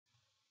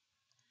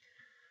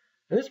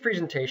In this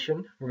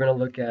presentation, we're going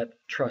to look at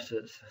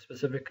trusses,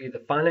 specifically the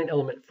finite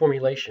element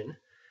formulation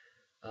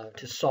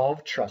to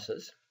solve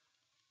trusses.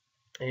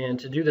 And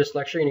to do this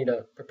lecture, you need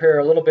to prepare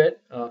a little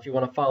bit. If you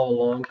want to follow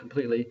along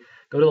completely,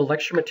 go to the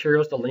lecture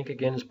materials. The link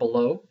again is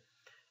below.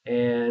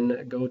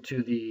 And go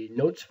to the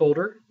notes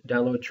folder,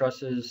 download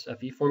Trusses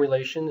FE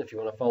formulation if you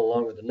want to follow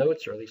along with the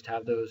notes, or at least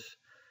have those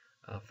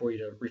for you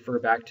to refer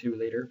back to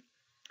later.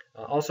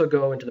 Also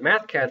go into the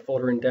MathCAD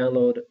folder and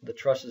download the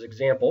Trusses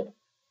example.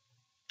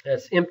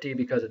 It's empty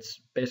because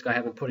it's basically I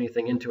haven't put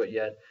anything into it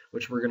yet,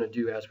 which we're going to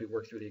do as we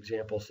work through the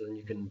example, so then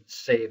you can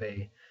save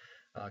a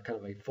kind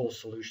of a full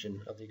solution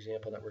of the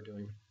example that we're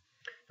doing.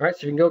 All right,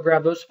 so you can go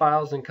grab those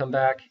files and come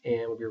back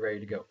and we'll be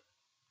ready to go.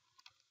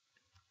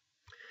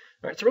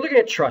 All right, so we're looking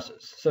at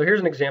trusses. So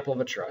here's an example of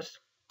a truss.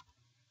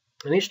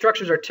 And these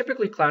structures are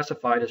typically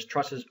classified as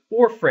trusses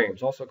or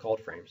frames, also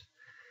called frames.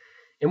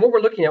 And what we're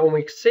looking at when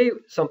we say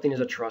something is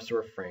a truss or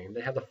a frame,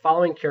 they have the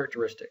following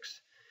characteristics.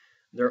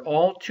 They're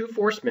all two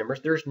force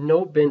members. There's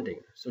no bending.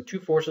 So two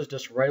forces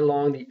just right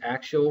along the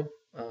axial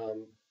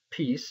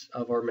piece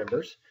of our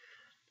members.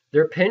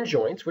 They're pin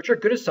joints, which are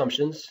good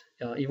assumptions,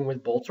 even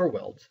with bolts or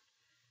welds.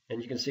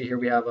 And you can see here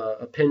we have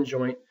a pin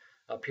joint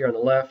up here on the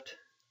left,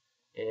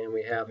 and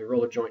we have a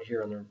roller joint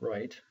here on the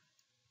right.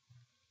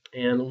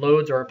 And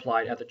loads are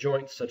applied at the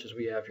joints, such as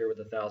we have here with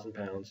the 1,000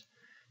 pounds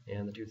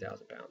and the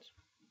 2,000 pounds.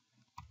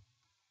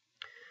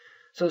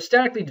 So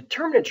statically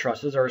determinate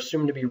trusses are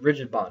assumed to be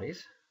rigid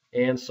bodies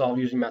and solved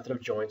using method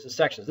of joints and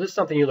sections. This is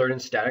something you learn in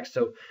statics,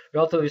 so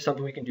relatively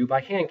something we can do by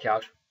hand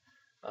calc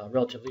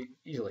relatively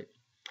easily.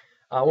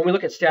 When we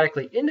look at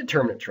statically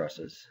indeterminate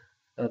trusses,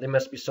 they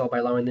must be solved by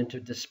allowing them to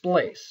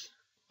displace.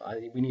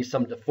 We need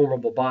some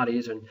deformable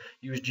bodies and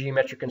use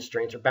geometric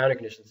constraints or boundary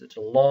conditions. It's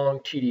a long,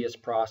 tedious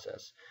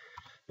process.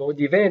 But what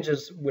the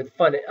advantages with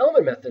finite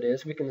element method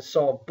is we can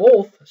solve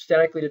both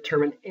statically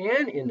determined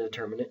and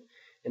indeterminate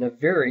in a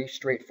very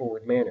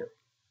straightforward manner.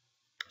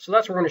 So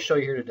that's what we're going to show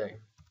you here today.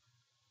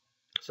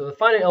 So the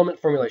finite element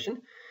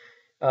formulation,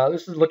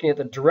 this is looking at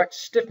the direct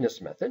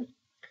stiffness method.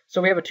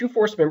 So we have a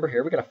two-force member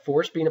here. We've got a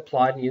force being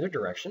applied in either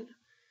direction.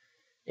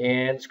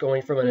 And it's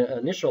going from an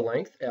initial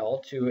length, L,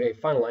 to a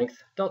final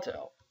length, delta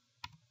L.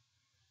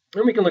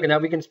 And we can look at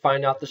that. We can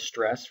find out the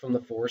stress from the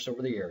force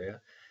over the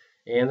area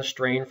and the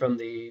strain from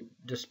the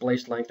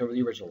displaced length over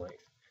the original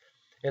length.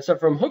 And so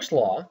from Hooke's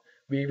law,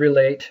 we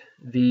relate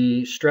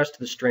the stress to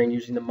the strain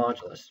using the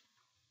modulus.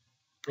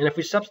 And if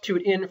we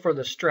substitute in for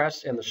the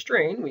stress and the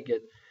strain, we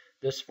get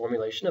this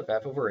formulation of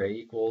F over A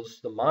equals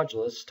the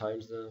modulus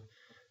times the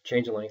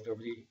change in length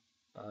over the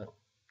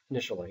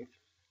initial length.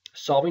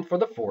 Solving for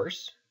the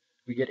force,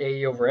 we get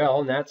AE over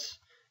L, and that's,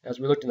 as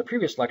we looked in the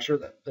previous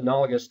lecture,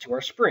 analogous to our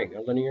spring,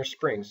 a linear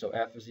spring. So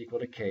F is equal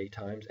to K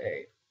times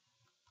A.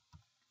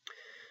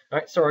 All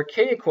right, so our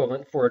K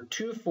equivalent for a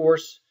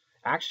two-force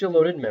axial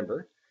loaded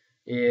member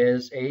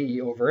is AE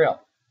over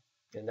L.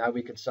 And now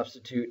we could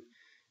substitute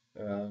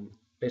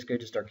basically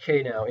just our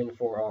K now in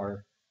for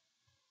our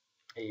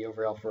AE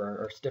over L for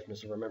our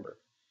stiffness of our member.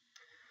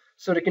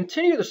 So to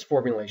continue this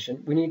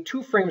formulation, we need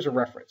two frames of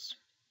reference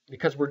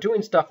because we're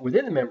doing stuff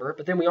within the member,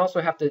 but then we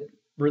also have to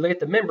relate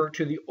the member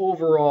to the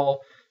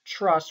overall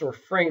truss or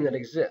frame that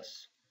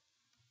exists.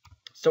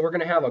 So we're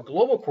going to have a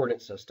global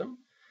coordinate system,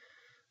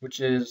 which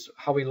is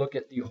how we look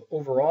at the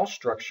overall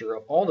structure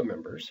of all the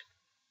members.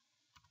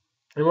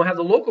 And we'll have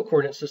the local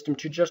coordinate system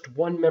to just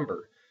one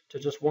member, to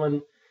just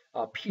one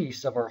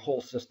piece of our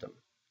whole system.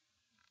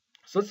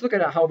 So let's look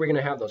at how we're going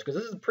to have those, because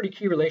this is a pretty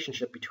key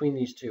relationship between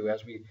these two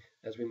as we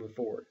move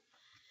forward.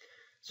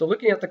 So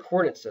looking at the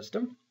coordinate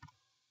system,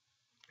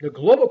 the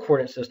global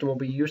coordinate system will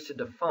be used to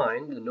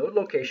define the node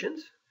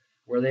locations,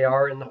 where they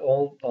are in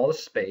all the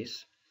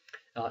space,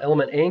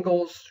 element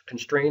angles,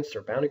 constraints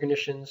or boundary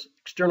conditions,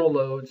 external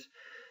loads,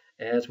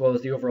 as well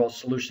as the overall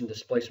solution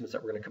displacements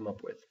that we're going to come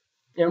up with.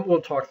 And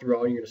we'll talk through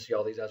all, you're going to see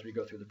all these as we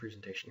go through the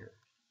presentation here.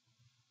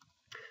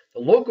 The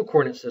local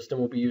coordinate system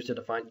will be used to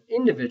define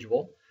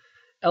individual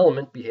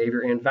element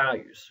behavior and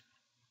values.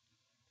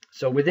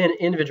 So within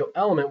individual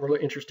element, we're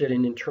interested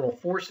in internal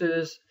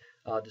forces,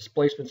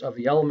 displacements of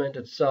the element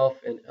itself,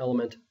 and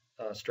element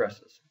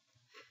stresses.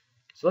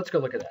 So let's go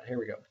look at that. Here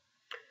we go.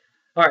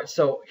 All right,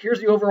 so here's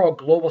the overall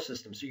global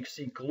system. So you can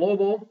see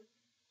global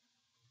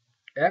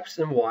X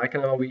and Y,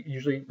 kind of how we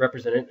usually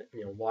represent it.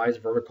 Y is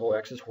vertical,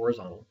 X is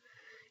horizontal.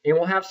 And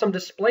we'll have some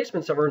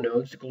displacements of our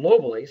nodes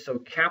globally. So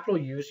capital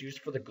U is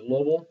used for the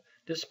global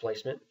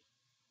displacement.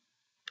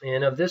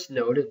 And of this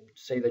node,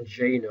 say the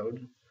J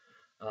node,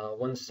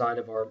 one side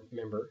of our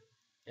member,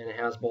 and it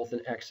has both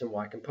an X and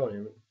Y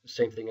component.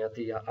 Same thing at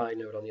the I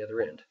node on the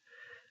other end.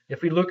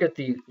 If we look at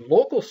the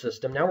local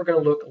system, now we're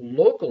going to look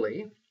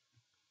locally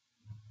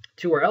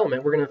to our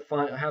element. We're going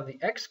to have the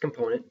X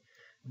component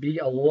be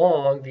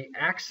along the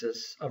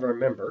axis of our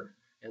member,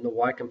 and the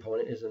Y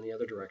component is in the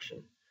other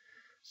direction.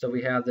 So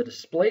we have the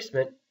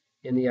displacement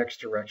in the X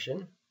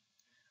direction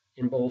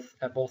at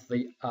both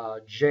the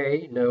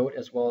J node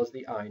as well as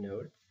the I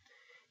node.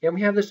 And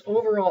we have this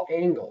overall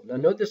angle. Now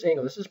note this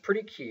angle. This is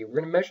pretty key. We're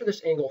going to measure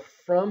this angle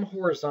from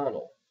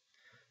horizontal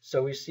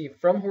So we see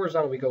from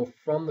horizontal, we go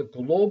from the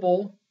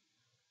global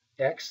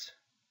x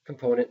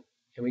component,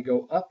 and we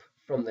go up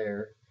from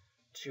there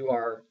to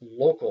our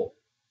local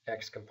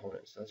x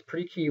component. So that's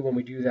pretty key when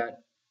we do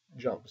that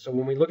jump. So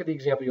when we look at the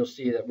example, you'll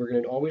see that we're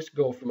going to always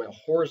go from a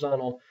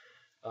horizontal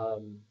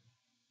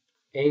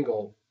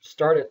angle,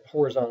 start at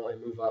horizontal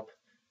and move up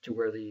to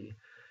where the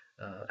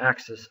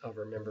axis of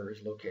our member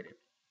is located.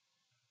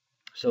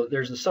 So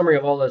there's a summary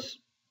of all this,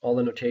 all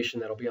the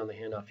notation that'll be on the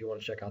handout if you want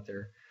to check out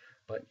there,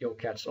 but you'll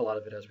catch a lot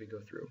of it as we go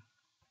through.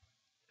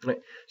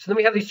 Right. So then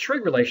we have these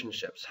trig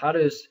relationships. How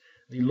does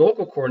the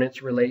local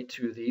coordinates relate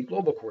to the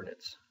global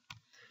coordinates?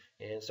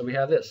 And so we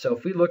have this. So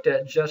if we looked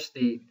at just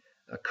the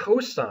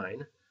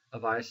cosine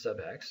of I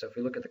sub x, so if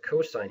we look at the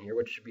cosine here,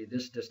 which should be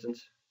this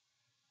distance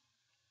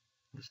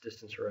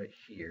right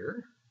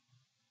here,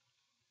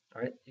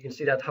 all right, you can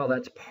see that how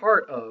that's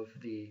part of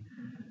the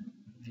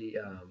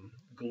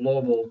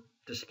global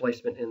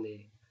displacement in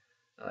the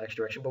x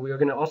direction, but we are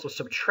going to also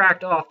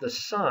subtract off the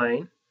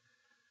sine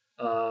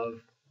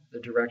of the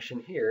direction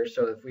here.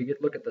 So if we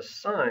look at the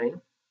sine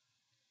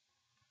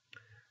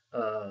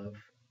of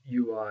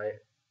UIY,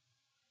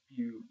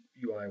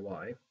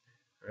 right,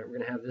 we're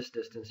going to have this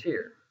distance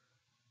here.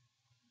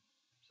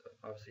 So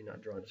obviously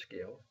not drawn to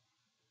scale.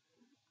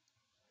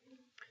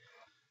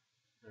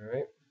 All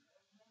right.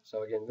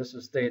 So again, this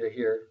is theta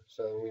here.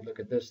 So when we look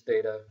at this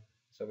theta,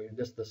 so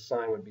the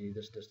sine would be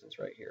this distance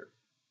right here.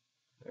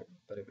 Right?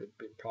 But it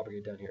would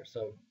propagate down here.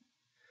 So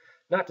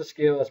not to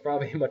scale as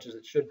probably as much as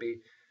it should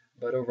be,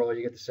 but overall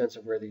you get the sense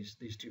of where these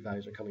two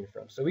values are coming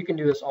from. So we can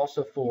do this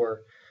also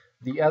for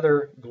the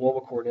other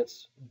global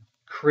coordinates,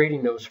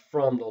 creating those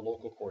from the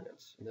local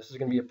coordinates. And this is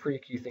going to be a pretty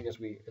key thing as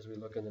we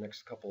look in the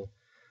next couple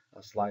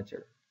slides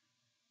here.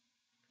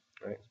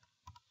 All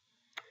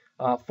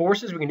right.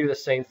 Forces, we can do the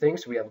same thing.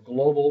 So we have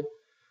global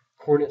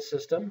coordinate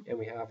system, and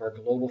we have our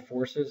global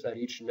forces at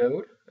each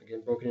node,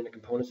 again broken into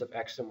components of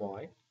x and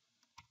y.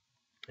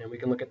 And we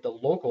can look at the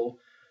local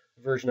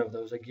version of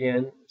those,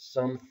 again,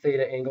 some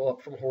theta angle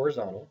up from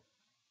horizontal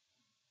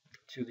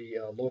to the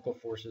local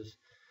forces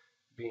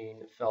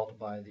being felt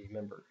by the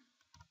member.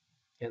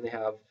 And they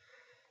have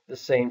the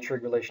same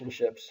trig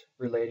relationships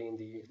relating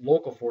the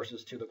local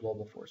forces to the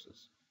global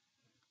forces.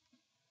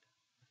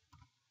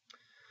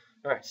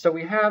 All right, so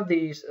we have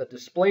these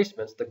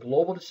displacements, the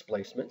global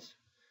displacements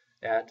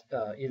at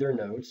either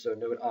node, so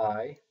node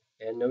I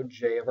and node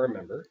J of our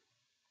member.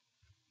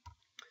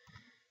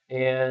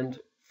 And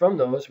from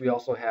those, we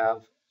also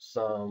have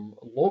some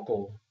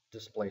local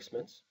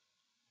displacements,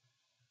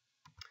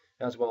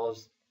 as well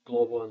as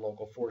global and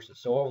local forces.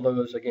 So all of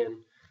those,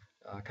 again,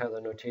 kind of the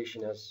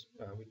notation as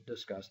we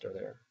discussed are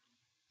there.